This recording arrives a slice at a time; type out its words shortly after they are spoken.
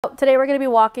Today we're going to be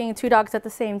walking 2 dogs at the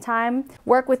same time.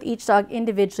 Work with each dog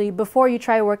individually before you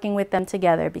try working with them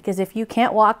together, because if you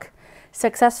can't walk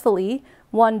successfully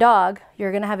 1 dog, you're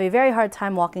going to have a very hard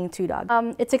time walking 2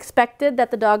 dogs. It's expected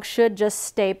that the dog should just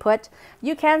stay put.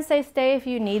 You can say stay if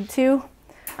you need to,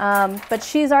 but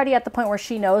she's already at the point where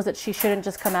she knows that she shouldn't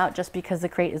just come out just because the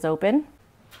crate is open.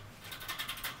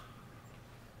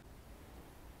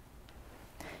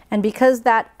 And because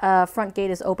that front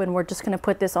gate is open, we're just going to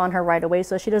put this on her right away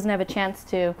so she doesn't have a chance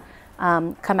to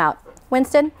come out.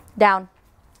 Winston, down.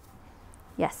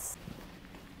 Yes.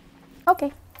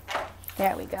 Okay.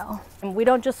 There we go. And we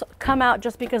don't just come out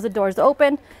just because the door's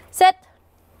open. Sit.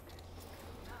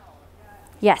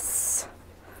 Yes.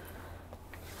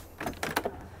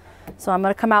 So I'm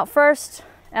going to come out first.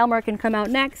 Elmer can come out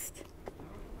next.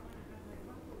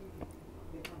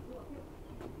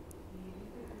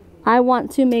 I want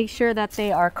to make sure that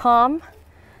they are calm,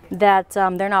 that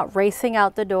they're not racing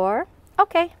out the door.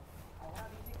 Okay.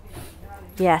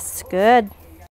 Yes, good.